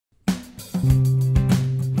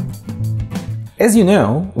As you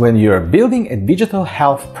know, when you're building a digital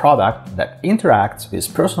health product that interacts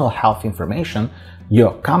with personal health information,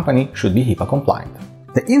 your company should be HIPAA compliant.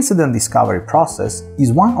 The incident discovery process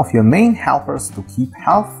is one of your main helpers to keep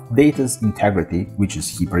health data's integrity, which is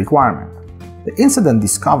HIPAA requirement. The incident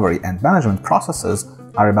discovery and management processes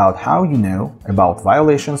are about how you know about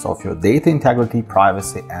violations of your data integrity,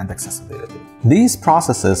 privacy, and accessibility. These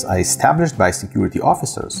processes are established by security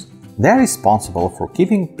officers. They're responsible for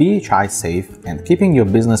keeping PHI safe and keeping your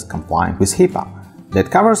business compliant with HIPAA. That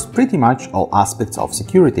covers pretty much all aspects of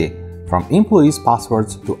security, from employees'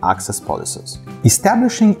 passwords to access policies.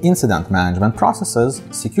 Establishing incident management processes,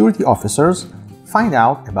 security officers find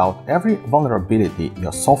out about every vulnerability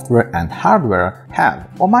your software and hardware have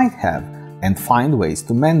or might have and find ways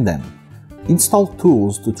to mend them. Install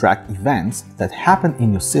tools to track events that happen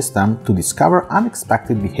in your system to discover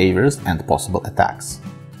unexpected behaviors and possible attacks.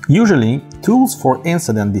 Usually, tools for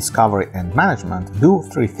incident discovery and management do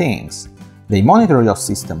three things. They monitor your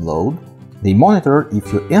system load. They monitor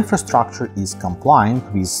if your infrastructure is compliant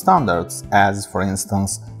with standards as, for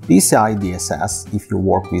instance, PCI DSS if you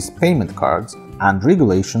work with payment cards, and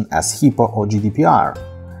regulation as HIPAA or GDPR,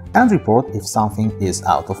 and report if something is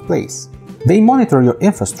out of place. They monitor your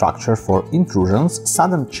infrastructure for intrusions,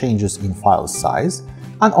 sudden changes in file size,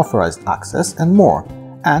 unauthorized access, and more,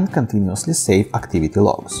 and continuously save activity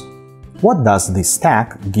logs. What does this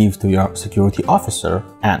stack give to your security officer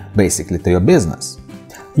and basically to your business?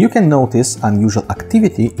 You can notice unusual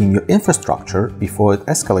activity in your infrastructure before it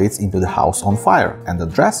escalates into the house on fire and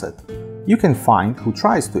address it. You can find who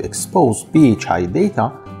tries to expose PHI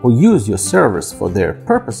data or use your servers for their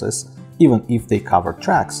purposes, even if they cover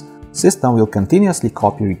tracks. System will continuously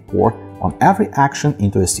copy report on every action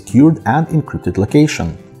into a secured and encrypted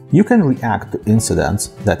location. You can react to incidents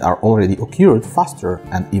that are already occurred faster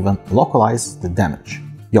and even localize the damage.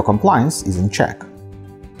 Your compliance is in check.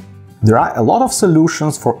 There are a lot of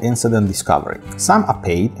solutions for incident discovery. Some are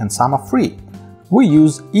paid and some are free. We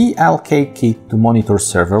use ELK Kit to monitor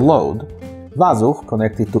server load, Vazuh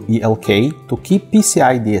connected to ELK to keep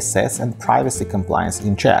PCI DSS and privacy compliance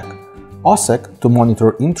in check, OSSEC to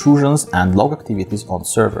monitor intrusions and log activities on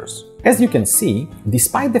servers. As you can see,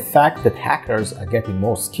 despite the fact that hackers are getting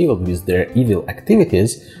more skilled with their evil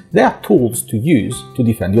activities, there are tools to use to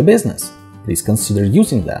defend your business. Please consider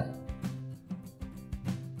using them.